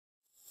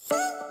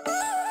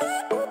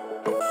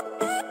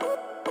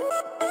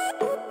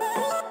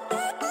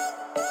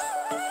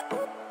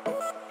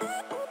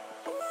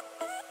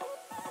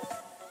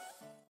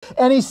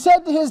And he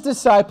said to his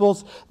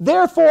disciples,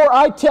 "Therefore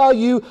I tell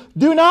you,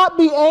 do not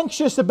be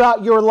anxious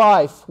about your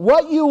life,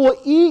 what you will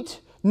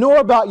eat, nor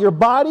about your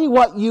body,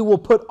 what you will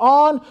put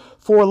on.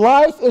 For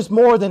life is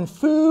more than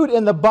food,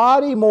 and the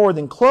body more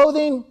than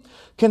clothing.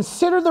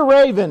 Consider the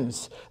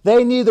ravens.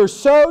 They neither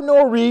sow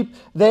nor reap.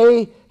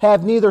 They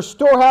have neither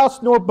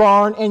storehouse nor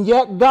barn, and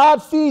yet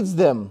God feeds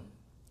them."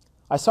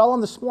 I saw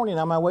them this morning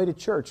on my way to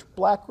church,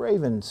 black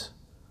ravens,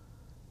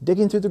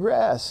 digging through the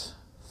grass,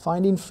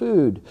 finding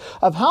food.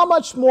 Of how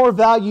much more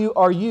value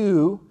are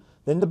you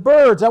than the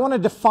birds? I want to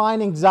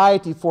define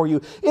anxiety for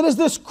you. It is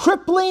this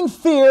crippling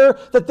fear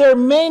that there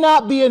may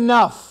not be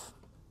enough.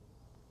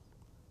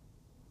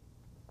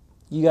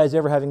 You guys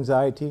ever have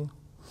anxiety?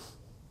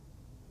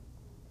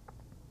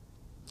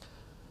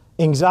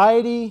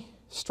 Anxiety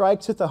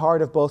strikes at the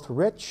heart of both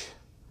rich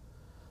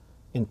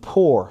and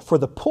poor. For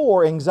the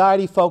poor,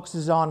 anxiety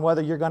focuses on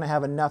whether you're going to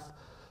have enough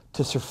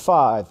to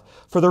survive.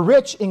 For the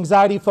rich,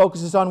 anxiety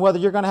focuses on whether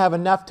you're going to have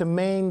enough to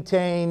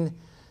maintain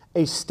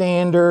a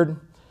standard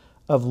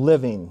of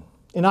living.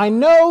 And I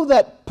know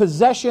that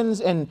possessions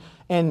and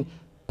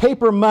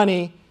paper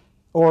money,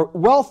 or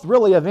wealth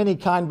really of any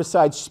kind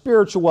besides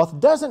spiritual wealth,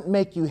 doesn't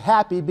make you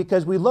happy,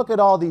 because we look at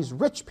all these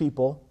rich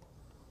people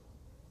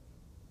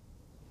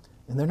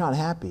and they're not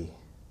happy.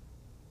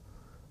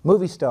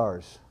 Movie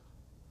stars,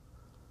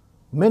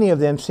 many of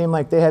them seem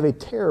like they have a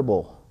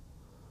terrible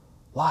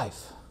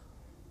life.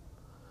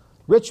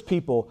 Rich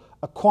people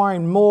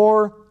acquiring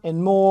more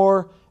and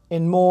more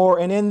and more,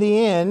 and in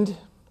the end,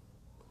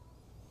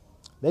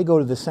 they go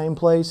to the same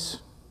place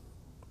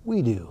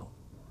we do.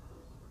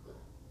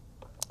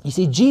 You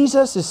see,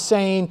 Jesus is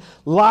saying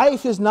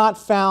life is not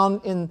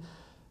found in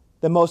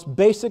the most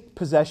basic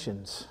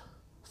possessions,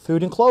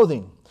 food and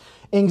clothing.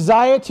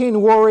 Anxiety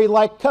and worry,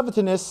 like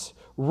covetousness,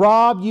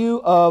 rob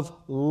you of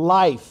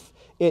life.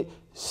 It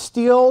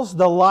steals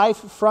the life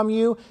from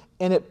you,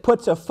 and it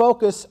puts a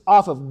focus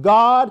off of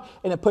God,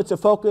 and it puts a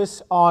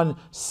focus on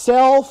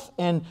self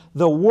and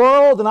the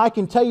world. And I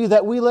can tell you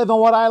that we live in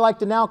what I like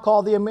to now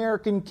call the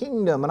American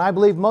kingdom. And I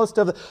believe most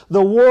of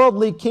the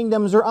worldly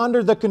kingdoms are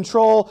under the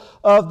control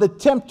of the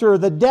tempter,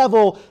 the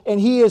devil, and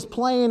he is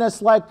playing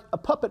us like a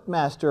puppet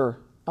master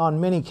on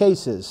many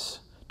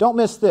cases. Don't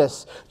miss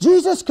this.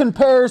 Jesus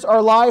compares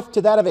our life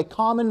to that of a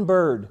common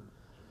bird,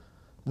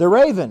 the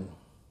raven.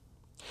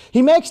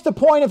 He makes the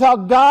point of how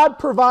God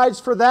provides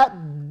for that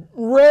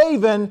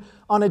raven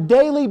on a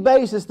daily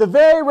basis, the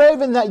very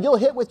raven that you'll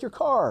hit with your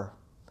car,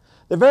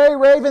 the very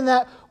raven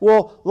that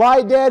will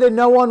lie dead and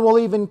no one will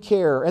even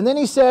care. And then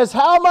he says,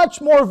 how much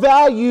more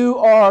value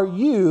are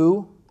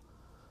you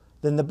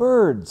than the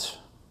birds?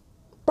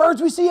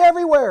 Birds we see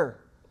everywhere,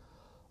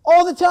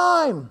 all the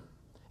time.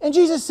 And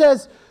Jesus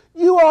says,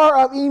 you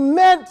are of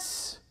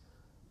immense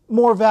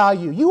more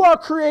value. You are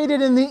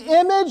created in the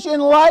image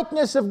and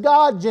likeness of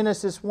God,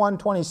 Genesis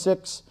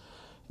 1:26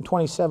 and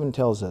 27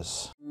 tells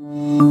us.